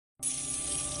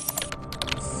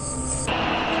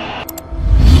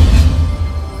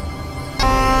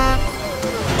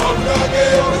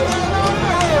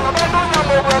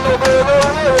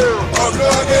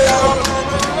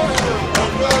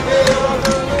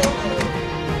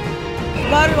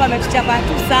wametuchapa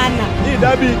tu sana. Hii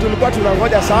derby tulikuwa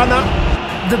tunangoja sana.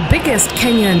 The biggest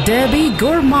Kenyan derby,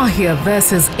 Mahia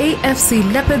versus AFC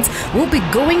Leopards, will be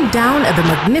going down at the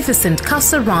magnificent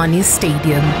Kasarani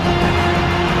Stadium.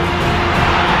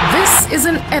 This is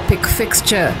an epic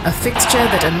fixture, a fixture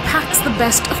that unpacks the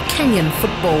best of Kenyan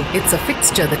football. It's a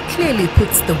fixture that clearly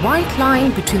puts the white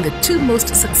line between the two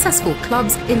most successful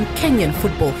clubs in Kenyan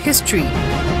football history.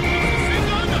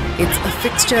 It's a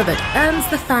fixture that earns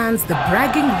the fans the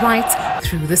bragging rights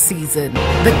through the season.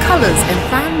 The colours and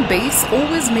fan base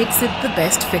always makes it the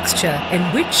best fixture. And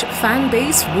which fan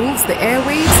base rules the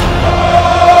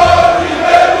airwaves?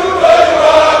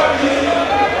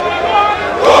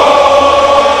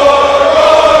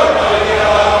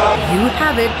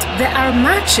 There are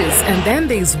matches, and then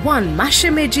there's one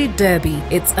Mashemeji Derby.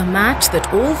 It's a match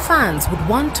that all fans would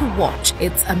want to watch.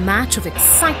 It's a match of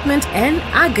excitement and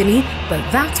agony, but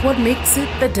that's what makes it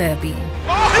the derby.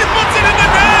 Oh, he puts it in the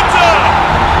net!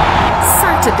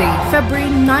 Saturday,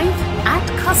 February 9th at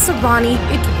Kasarani,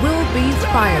 it will be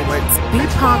fireworks. Be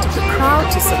part of the crowd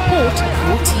to support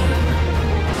your team.